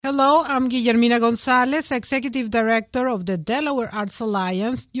Hello, I'm Guillermina Gonzalez, Executive Director of the Delaware Arts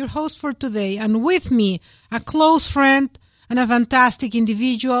Alliance, your host for today, and with me, a close friend and a fantastic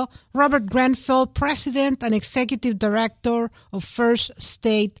individual, Robert Grenfell, President and Executive Director of First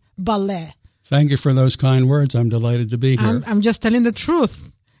State Ballet. Thank you for those kind words. I'm delighted to be here. I'm just telling the truth.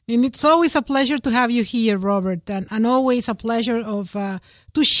 And it's always a pleasure to have you here, Robert, and always a pleasure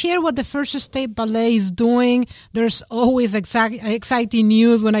to share what the First State Ballet is doing. There's always exciting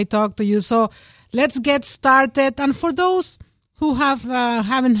news when I talk to you. So let's get started. And for those who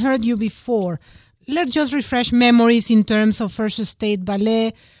haven't heard you before, let's just refresh memories in terms of First State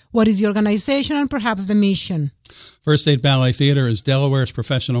Ballet. What is the organization and perhaps the mission? First State Ballet Theatre is Delaware's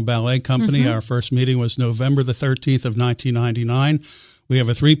professional ballet company. Our first meeting was November the 13th of 1999. We have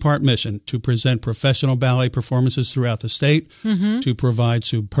a three-part mission: to present professional ballet performances throughout the state, to provide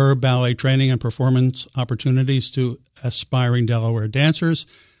superb ballet training and performance opportunities to aspiring Delaware dancers,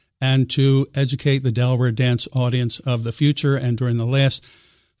 and to educate the Delaware dance audience of the future. And during the last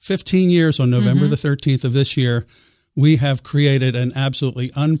 15 years, on November the 13th of this year, we have created an absolutely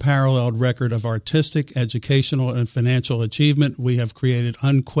unparalleled record of artistic, educational, and financial achievement. We have created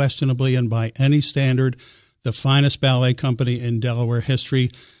unquestionably and by any standard the finest ballet company in Delaware history.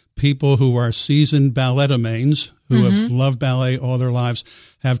 People who are seasoned ballettomanes, who have loved ballet all their lives,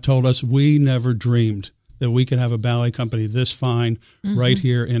 have told us we never dreamed that we could have a ballet company this fine right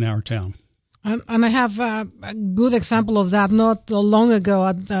here in our town. And I have a good example of that. Not long ago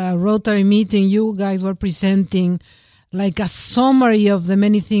at the Rotary meeting, you guys were presenting like a summary of the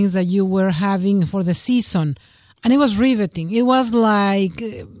many things that you were having for the season. And it was riveting. It was like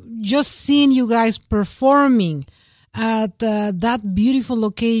just seeing you guys performing at that beautiful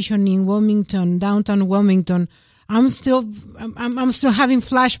location in Wilmington, downtown Wilmington. I'm still having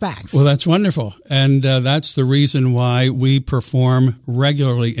flashbacks. Well, that's wonderful. And that's the reason why we perform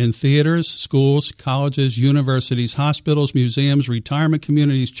regularly in theaters, schools, colleges, universities, hospitals, museums, retirement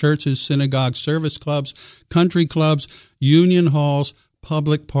communities, churches, synagogues, service clubs, country clubs, union halls,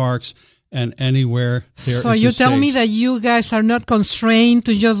 public parks, and anywhere there is a stage. So you tell me that you guys are not constrained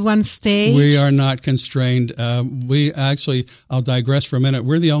to just one stage? We are not constrained. We actually, I'll digress for a minute.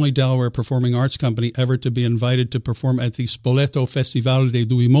 We're the only Delaware performing arts company ever to be invited to perform at the Spoleto Festival dei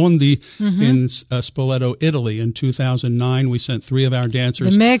Due Mondi in Spoleto, Italy. In 2009, we sent 3 of our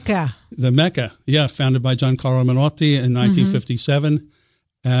dancers. The Mecca. The Mecca, yeah, founded by Giancarlo Menotti in 1957.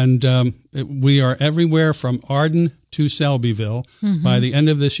 And we are everywhere from Arden to Selbyville. By the end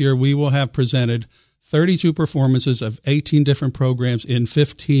of this year, we will have presented 32 performances of 18 different programs in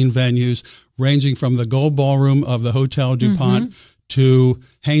 15 venues, ranging from the Gold Ballroom of the Hotel DuPont to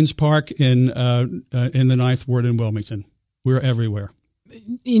Haynes Park in the 9th Ward in Wilmington. We're everywhere.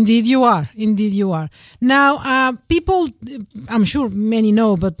 Indeed you are. Indeed you are. Now, people, I'm sure many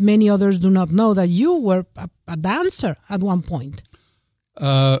know, but many others do not know that you were a dancer at one point.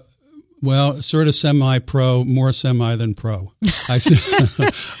 Well, sort of semi-pro, more semi than pro. I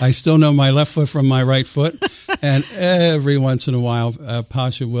still know my left foot from my right foot, and every once in a while,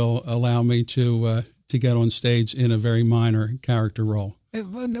 Pasha will allow me to get on stage in a very minor character role.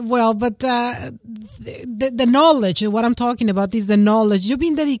 Well, but the knowledge, what I'm talking about is the knowledge. You've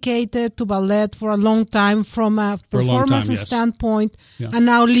been dedicated to ballet for a long time from a performance standpoint, and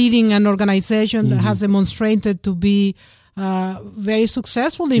now leading an organization that has demonstrated to be very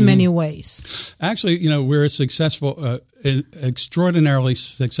successful in many ways. Actually, we're extraordinarily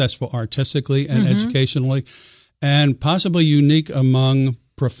successful artistically and educationally, and possibly unique among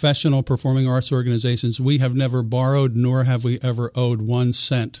professional performing arts organizations. We have never borrowed, nor have we ever owed 1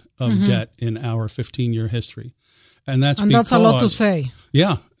 cent of debt in our 15-year history. And that's a lot to say.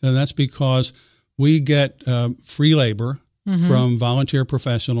 Yeah, and that's because we get free labor from volunteer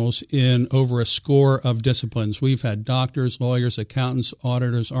professionals in over a score of disciplines. We've had doctors, lawyers, accountants,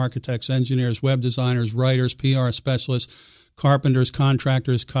 auditors, architects, engineers, web designers, writers, PR specialists, carpenters,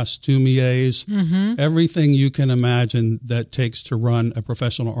 contractors, costumiers, everything you can imagine that takes to run a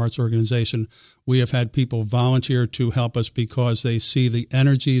professional arts organization. We have had people volunteer to help us because they see the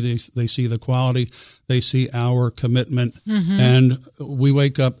energy, they see the quality, they see our commitment. And we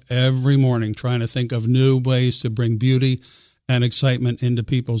wake up every morning trying to think of new ways to bring beauty and excitement into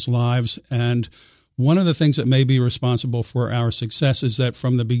people's lives. And one of the things that may be responsible for our success is that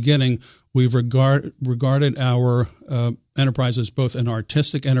from the beginning, we've regarded our enterprise as both an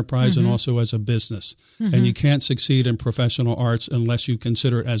artistic enterprise and also as a business. And you can't succeed in professional arts unless you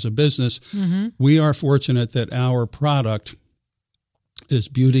consider it as a business. We are fortunate that our product is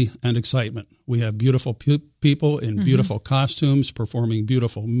beauty and excitement. We have beautiful people in beautiful costumes performing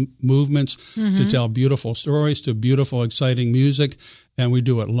beautiful movements to tell beautiful stories to beautiful, exciting music. And we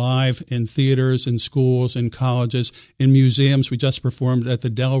do it live in theaters, in schools, in colleges, in museums. We just performed at the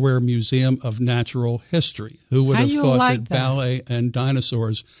Delaware Museum of Natural History. Who would have thought that ballet and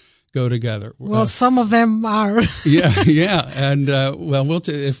dinosaurs go together? Well, some of them are. yeah. And,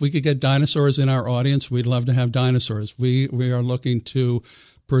 if we could get dinosaurs in our audience, we'd love to have dinosaurs. We are looking to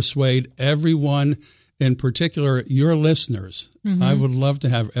persuade everyone, in particular your listeners. I would love to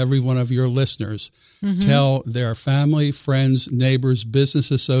have every one of your listeners tell their family, friends, neighbors, business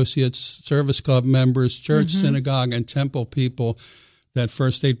associates, service club members, church, synagogue, and temple people that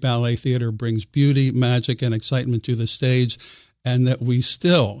First State Ballet Theatre brings beauty, magic, and excitement to the stage, and that we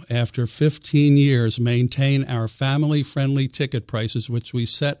still, after 15 years, maintain our family-friendly ticket prices, which we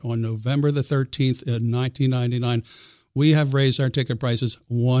set on November the 13th in 1999. We have raised our ticket prices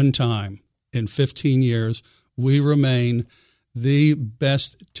one time in 15 years. We remain the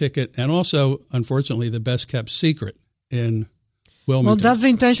best ticket and also, unfortunately, the best kept secret in Wilmington. Well, that's the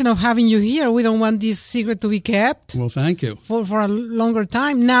intention of having you here. We don't want this secret to be kept. Well, thank you. For a longer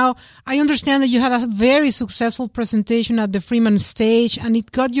time. Now, I understand that you had a very successful presentation at the Freeman stage, and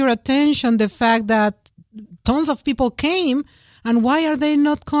it got your attention, the fact that tons of people came. And why are they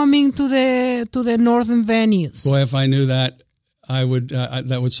not coming to the northern venues? Boy, if I knew that, I would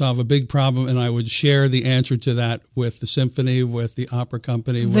that would solve a big problem, and I would share the answer to that with the symphony, with the opera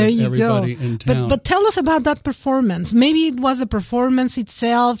company, with everybody in town. But tell us about that performance. Maybe it was the performance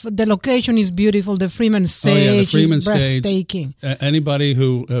itself. The location is beautiful. The Freeman stage is breathtaking. Anybody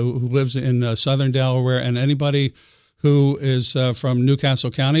who lives in southern Delaware and anybody who is from Newcastle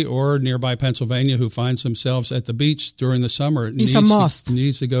County or nearby Pennsylvania who finds themselves at the beach during the summer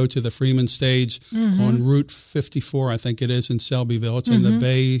needs to go to the Freeman stage on Route 54, I think it is, in Selbyville. It's in the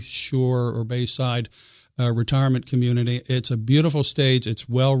Bay Shore or Bayside retirement community. It's a beautiful stage. It's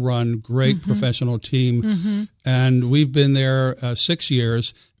well run, great professional team. And we've been there 6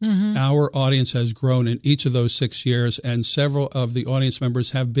 years. Our audience has grown in each of those 6 years, and several of the audience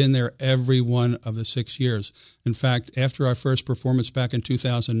members have been there every one of the 6 years. In fact, after our first performance back in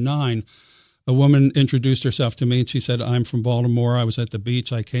 2009, a woman introduced herself to me, and she said, "I'm from Baltimore. I was at the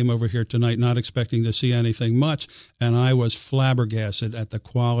beach. I came over here tonight not expecting to see anything much, and I was flabbergasted at the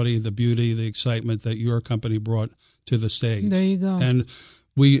quality, the beauty, the excitement that your company brought to the stage." There you go. And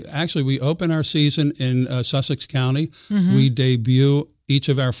we open our season in Sussex County. We debut each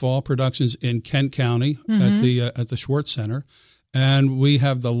of our fall productions in Kent County at the Schwartz Center. And we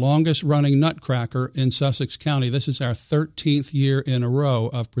have the longest running Nutcracker in Sussex County. This is our 13th year in a row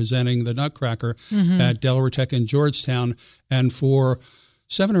of presenting the Nutcracker at Delaware Tech in Georgetown. And for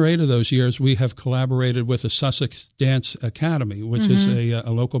 7 or 8 of those years, we have collaborated with the Sussex Dance Academy, which is a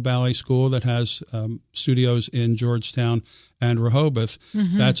local ballet school that has studios in Georgetown and Rehoboth.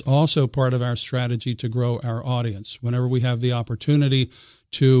 That's also part of our strategy to grow our audience. Whenever we have the opportunity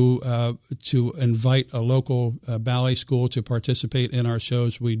to invite a local ballet school to participate in our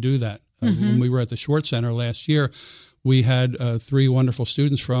shows, we do that. When we were at the Schwartz Center last year, we had 3 wonderful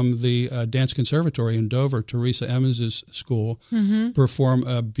students from the Dance Conservatory in Dover, Teresa Emmons' school, perform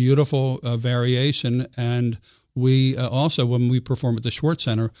a beautiful variation. And we also, when we perform at the Schwartz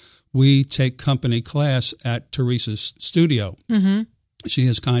Center, we take company class at Teresa's studio. She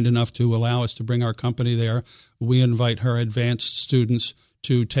is kind enough to allow us to bring our company there. We invite her advanced students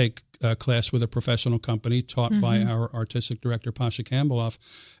to take a class with a professional company taught by our artistic director, Pasha Campbelloff.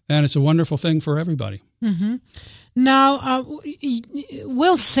 And it's a wonderful thing for everybody. Now,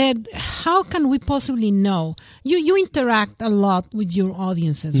 well said, how can we possibly know? You interact a lot with your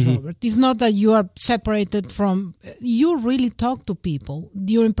audiences, Robert. It's not that you are separated from, you really talk to people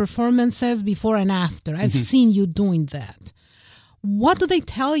during performances, before and after. I've seen you doing that. What do they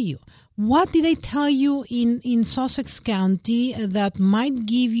tell you? What did they tell you in Sussex County that might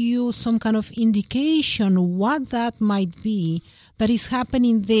give you some kind of indication what that might be that is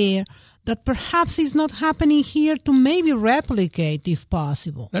happening there that perhaps is not happening here, to maybe replicate if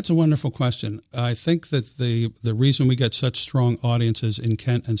possible? That's a wonderful question. I think that the reason we get such strong audiences in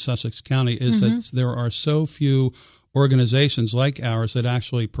Kent and Sussex County is that there are so few organizations like ours that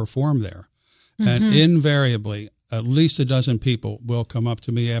actually perform there. And invariably, at least a dozen people will come up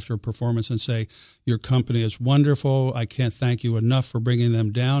to me after a performance and say, "Your company is wonderful. I can't thank you enough for bringing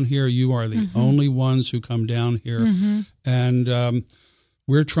them down here. You are the only ones who come down here." And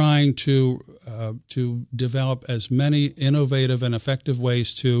we're trying to develop as many innovative and effective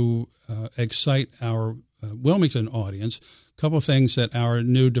ways to excite our Wilmington audience. A couple of things that our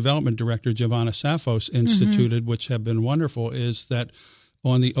new development director, Giovanna Safos, instituted, which have been wonderful, is that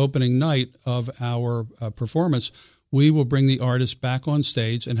on the opening night of our performance, we will bring the artist back on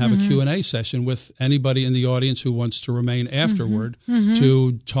stage and have a Q&A session with anybody in the audience who wants to remain afterward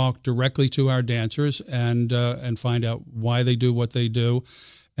to talk directly to our dancers and find out why they do what they do.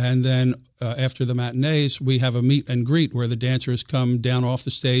 And then after the matinees, we have a meet and greet where the dancers come down off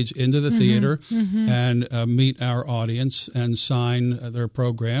the stage into the theater and meet our audience and sign their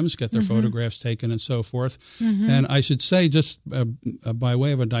programs, get their photographs taken and so forth. And I should say, just by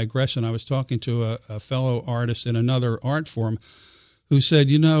way of a digression, I was talking to a fellow artist in another art form who said,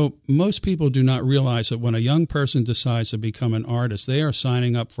 most people do not realize that when a young person decides to become an artist, they are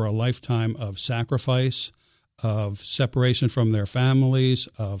signing up for a lifetime of sacrifice, of separation from their families,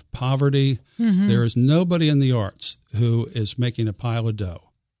 of poverty. There is nobody in the arts who is making a pile of dough.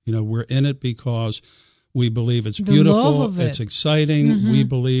 We're in it because we believe it's beautiful, it's exciting. We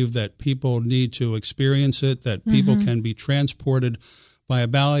believe that people need to experience it, that people can be transported by a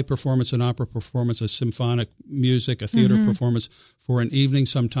ballet performance, an opera performance, a symphonic music, a theater performance for an evening,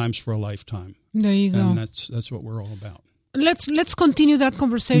 sometimes for a lifetime. There you go. And that's what we're all about. Let's continue that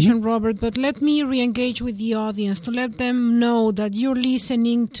conversation, Robert, but let me re-engage with the audience to let them know that you're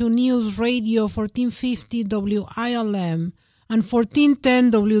listening to News Radio 1450 WILM and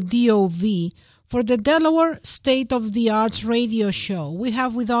 1410 WDOV for the Delaware State of the Arts radio show. We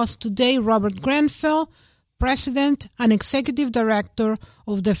have with us today Robert Grenfell, President and Executive Director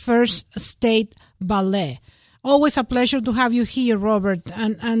of the First State Ballet. Always a pleasure to have you here, Robert,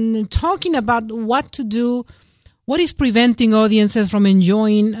 and talking about what to do. What is preventing audiences from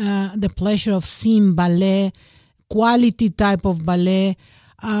enjoying the pleasure of seeing ballet, quality type of ballet?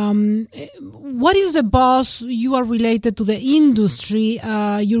 What is the boss? You are related to the industry,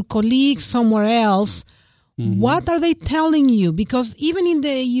 your colleagues somewhere else. What are they telling you? Because even in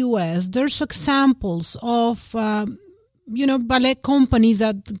the U.S., there's examples of, ballet companies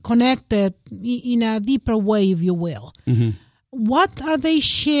that connected in a deeper way, if you will. What are they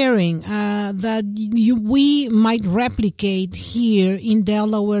sharing that we might replicate here in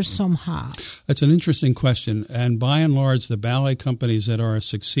Delaware somehow? That's an interesting question. And by and large, the ballet companies that are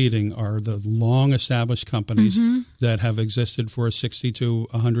succeeding are the long-established companies that have existed for 60 to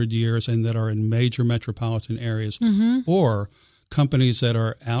 100 years and that are in major metropolitan areas, or companies that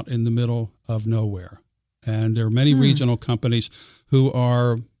are out in the middle of nowhere. And there are many regional companies who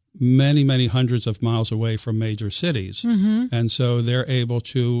are many, many hundreds of miles away from major cities. And so they're able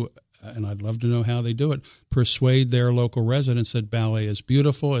to, and I'd love to know how they do it, persuade their local residents that ballet is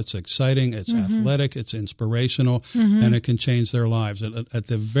beautiful, it's exciting, it's athletic, it's inspirational, and it can change their lives. At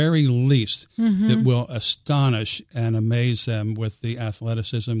the very least, it will astonish and amaze them with the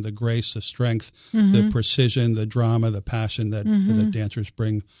athleticism, the grace, the strength, the precision, the drama, the passion that the dancers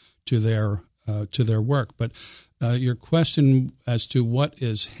bring to their work. But your question as to what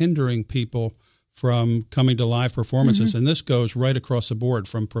is hindering people from coming to live performances, and this goes right across the board,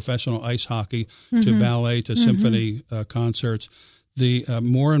 from professional ice hockey to ballet to symphony concerts. The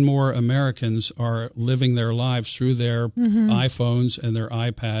more and more Americans are living their lives through their iPhones and their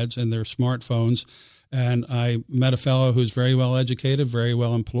iPads and their smartphones. And I met a fellow who's very well educated, very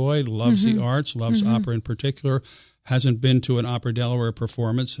well employed, loves the arts, loves opera in particular, hasn't been to an Opera Delaware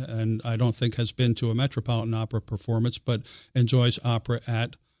performance, and I don't think has been to a Metropolitan Opera performance, but enjoys opera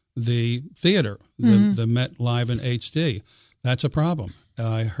at the theater, the Met Live in HD. That's a problem.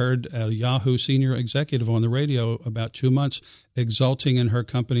 I heard a Yahoo senior executive on the radio about 2 months exulting in her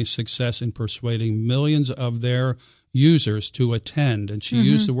company's success in persuading millions of their users to attend, and she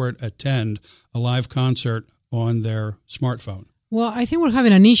used the word attend, a live concert on their smartphone. Well, I think we're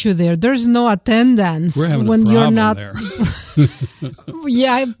having an issue there. There's no attendance when you're not there.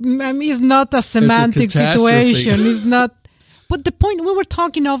 Yeah, I mean, it's not a semantic situation. It's not. But the point, we were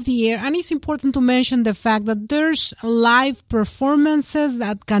talking off the air, and it's important to mention the fact that there's live performances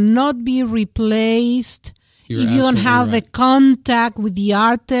that cannot be replaced if you don't have the contact with the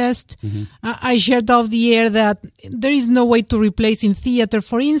artist. I shared off the air that there is no way to replace in theater,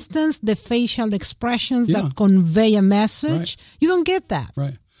 for instance, the facial expressions that convey a message. You don't get that.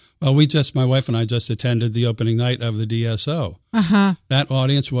 Right. Well, my wife and I just attended the opening night of the DSO. That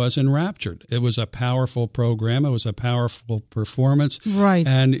audience was enraptured. It was a powerful program. It was a powerful performance. Right.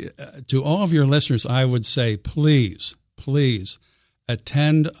 And to all of your listeners, I would say, please,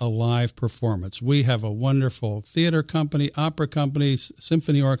 attend a live performance. We have a wonderful theater company, opera company,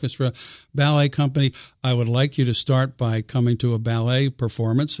 symphony orchestra, ballet company. I would like you to start by coming to a ballet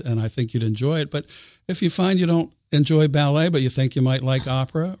performance, and I think you'd enjoy it. But if you find you don't enjoy ballet, but you think you might like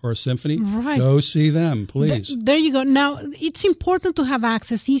opera or symphony, go see them, please. There you go. Now, it's important to have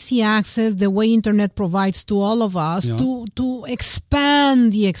access, easy access, the way internet provides to all of us, to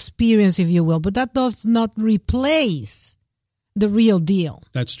expand the experience, if you will. But that does not replace the real deal.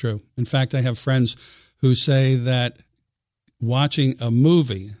 That's true. In fact, I have friends who say that watching a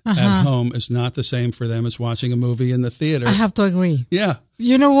movie at home is not the same for them as watching a movie in the theater. I have to agree. Yeah.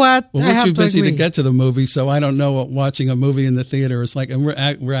 You know what? Well, we're too busy to get to the movie, so I don't know what watching a movie in the theater is like. And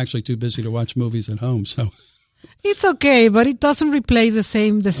we're actually too busy to watch movies at home. So it's okay, but it doesn't replace the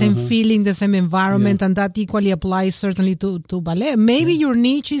same feeling, the same environment, and that equally applies certainly to ballet. Maybe your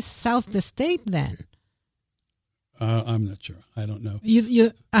niche is South the State then. I'm not sure. I don't know.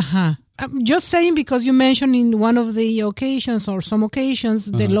 I'm just saying because you mentioned in one of the occasions or some occasions,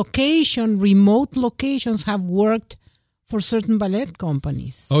 the remote locations have worked for certain ballet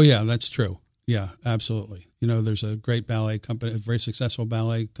companies. Oh, yeah, that's true. Yeah, absolutely. You know, there's a great ballet company, a very successful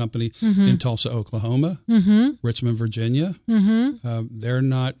ballet company in Tulsa, Oklahoma, Richmond, Virginia. They're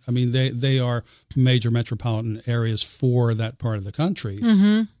not, I mean, they are major metropolitan areas for that part of the country,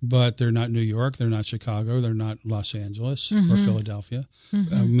 but they're not New York, they're not Chicago, they're not Los Angeles or Philadelphia.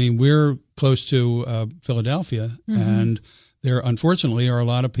 I mean, we're close to Philadelphia, and there, unfortunately, are a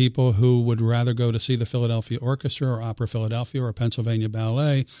lot of people who would rather go to see the Philadelphia Orchestra or Opera Philadelphia or Pennsylvania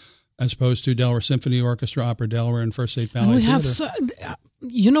Ballet as opposed to Delaware Symphony Orchestra, Opera Delaware, and First State Ballet Theatre.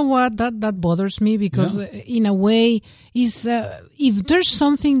 You know what? That bothers me because, in a way, if there's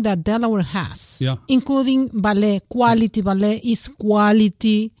something that Delaware has, including ballet, quality ballet, is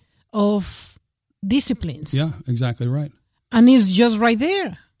quality of disciplines. Yeah, exactly right. And it's just right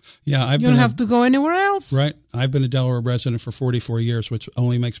there. Yeah, you don't have to go anywhere else. Right. I've been a Delaware resident for 44 years, which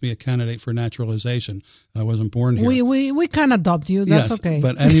only makes me a candidate for naturalization. I wasn't born here. We can adopt you. That's okay.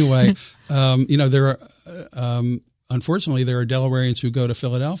 But anyway, you know, there are, unfortunately, there are Delawareans who go to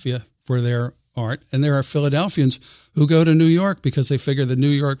Philadelphia for their art, and there are Philadelphians who go to New York because they figure the New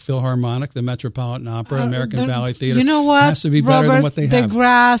York Philharmonic, the Metropolitan Opera, American Ballet Theater, you know what, has to be better than what they have. The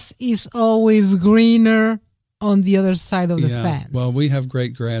grass is always greener on the other side of the fence. Well, we have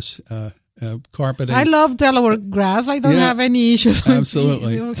great grass carpeting. I love Delaware grass. I don't have any issues with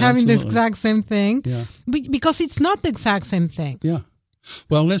having the exact same thing. Yeah. Because it's not the exact same thing. Yeah.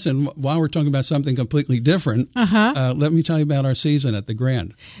 Well, listen, while we're talking about something completely different, let me tell you about our season at the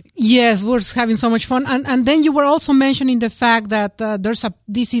Grand. Yes, we're having so much fun. And then you were also mentioning the fact that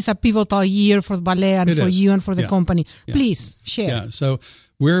this is a pivotal year for ballet and for you and for the company. Yeah. Please share. Yeah, so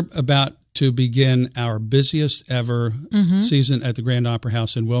we're about to begin our busiest ever season at the Grand Opera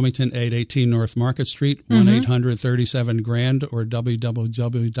House in Wilmington, 818 North Market Street, 1-800-37-GRAND or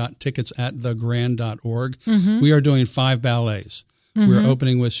www.ticketsatthegrand.org. We are doing 5 ballets. We're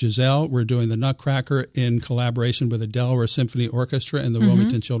opening with Giselle. We're doing the Nutcracker in collaboration with the Delaware Symphony Orchestra and the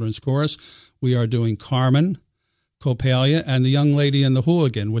Wilmington Children's Chorus. We are doing Carmen, Coppelia, and The Young Lady and the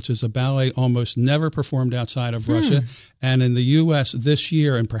Hooligan, which is a ballet almost never performed outside of Russia. And in the U.S. this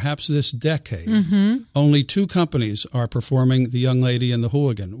year, and perhaps this decade, only 2 companies are performing The Young Lady and the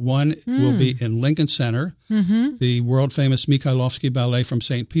Hooligan. One will be in Lincoln Center. The world-famous Mikhailovsky Ballet from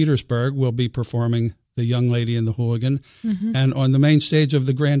St. Petersburg will be performing The Young Lady and the Hooligan. And on the main stage of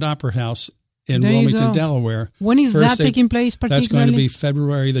the Grand Opera House in Wilmington, Delaware. When is that taking place particularly? That's going to be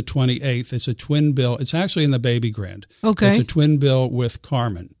February the 28th. It's a twin bill. It's actually in the Baby Grand. Okay. It's a twin bill with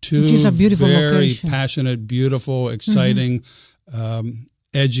Carmen. Two Which is a beautiful very location. Passionate, beautiful, exciting,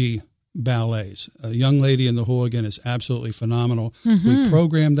 edgy ballets. Young Lady and the Hooligan is absolutely phenomenal. We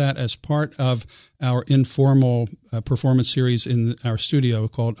programmed that as part of our informal performance series in our studio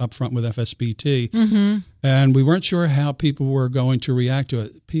called Up Front with FSBT. And we weren't sure how people were going to react to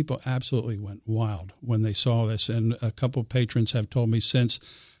it. People absolutely went wild when they saw this. And a couple of patrons have told me since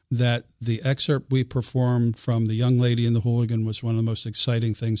that the excerpt we performed from The Young Lady and the Hooligan was one of the most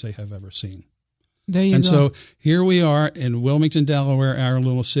exciting things they have ever seen. There you go. So here we are in Wilmington, Delaware, our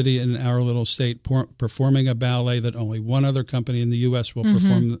little city and our little state, performing a ballet that only one other company in the U.S. will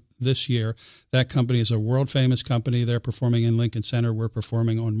perform this year. That company is a world-famous company. They're performing in Lincoln Center. We're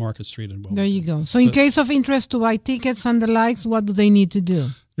performing on Market Street in Wilmington. There you go. So in case of interest to buy tickets and the likes, what do they need to do?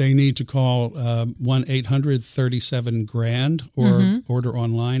 They need to call 1-800-37-GRAND or order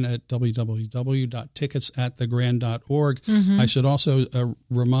online at www.ticketsatthegrand.org. I should also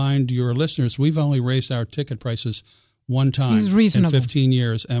remind your listeners, we've only raised our ticket prices one time in 15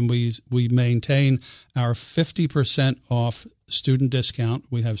 years, and we maintain our 50% off student discount.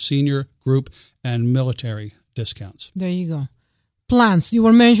 We have senior, group, and military discounts. There you go. plans? You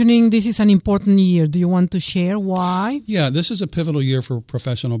were mentioning this is an important year. Do you want to share why? Yeah, this is a pivotal year for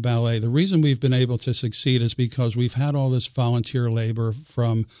professional ballet. The reason we've been able to succeed is because we've had all this volunteer labor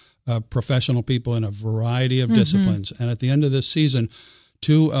from professional people in a variety of disciplines. And at the end of this season,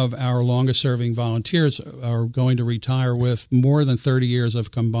 2 of our longest-serving volunteers are going to retire with more than 30 years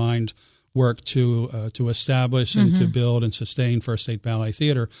of combined work to establish and to build and sustain First State Ballet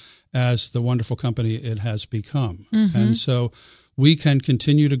Theatre as the wonderful company it has become. And so we can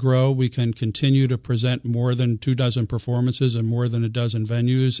continue to grow. We can continue to present more than 24 performances and more than a dozen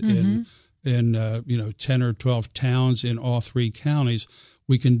venues in 10 or 12 towns in all 3 counties.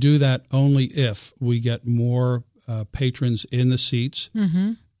 We can do that only if we get more patrons in the seats,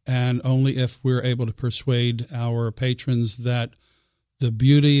 and only if we're able to persuade our patrons that the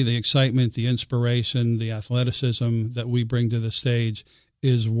beauty, the excitement, the inspiration, the athleticism that we bring to the stage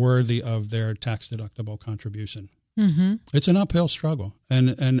is worthy of their tax-deductible contribution. It's an uphill struggle,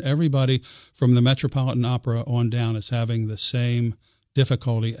 and everybody from the Metropolitan Opera on down is having the same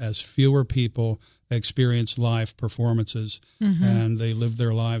difficulty as fewer people experience live performances, and they live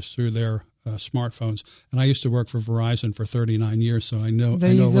their lives through their smartphones. And I used to work for Verizon for 39 years, so I know a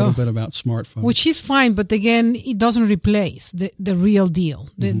little bit about smartphones. Which is fine, but again, it doesn't replace the real deal,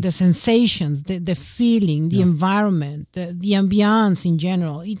 the sensations, the feeling, the environment, the ambiance in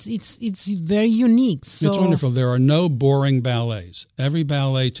general. It's very unique. So. It's wonderful. There are no boring ballets. Every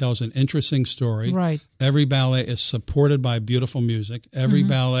ballet tells an interesting story. Right. Every ballet is supported by beautiful music. Every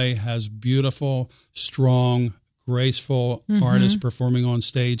ballet has beautiful, strong, graceful artists performing on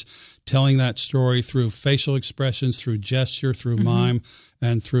stage, telling that story through facial expressions, through gesture, through mime,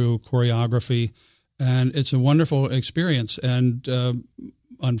 and through choreography. And it's a wonderful experience. And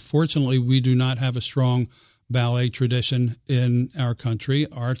unfortunately, we do not have a strong ballet tradition in our country.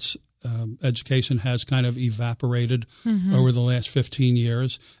 Arts education has kind of evaporated over the last 15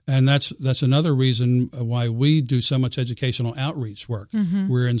 years. And that's another reason why we do so much educational outreach work.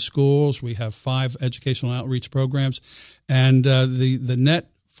 We're in schools. We have 5 educational outreach programs. And the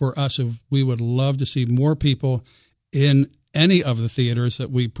net for us, we would love to see more people in any of the theaters that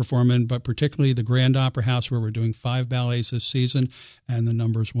we perform in, but particularly the Grand Opera House, where we're doing 5 ballets this season. And the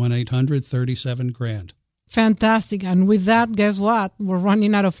number's 1-800-37-GRAND. Fantastic. And with that, guess what? We're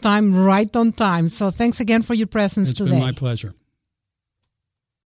running out of time, right on time. So thanks again for your presence today. It's been my pleasure.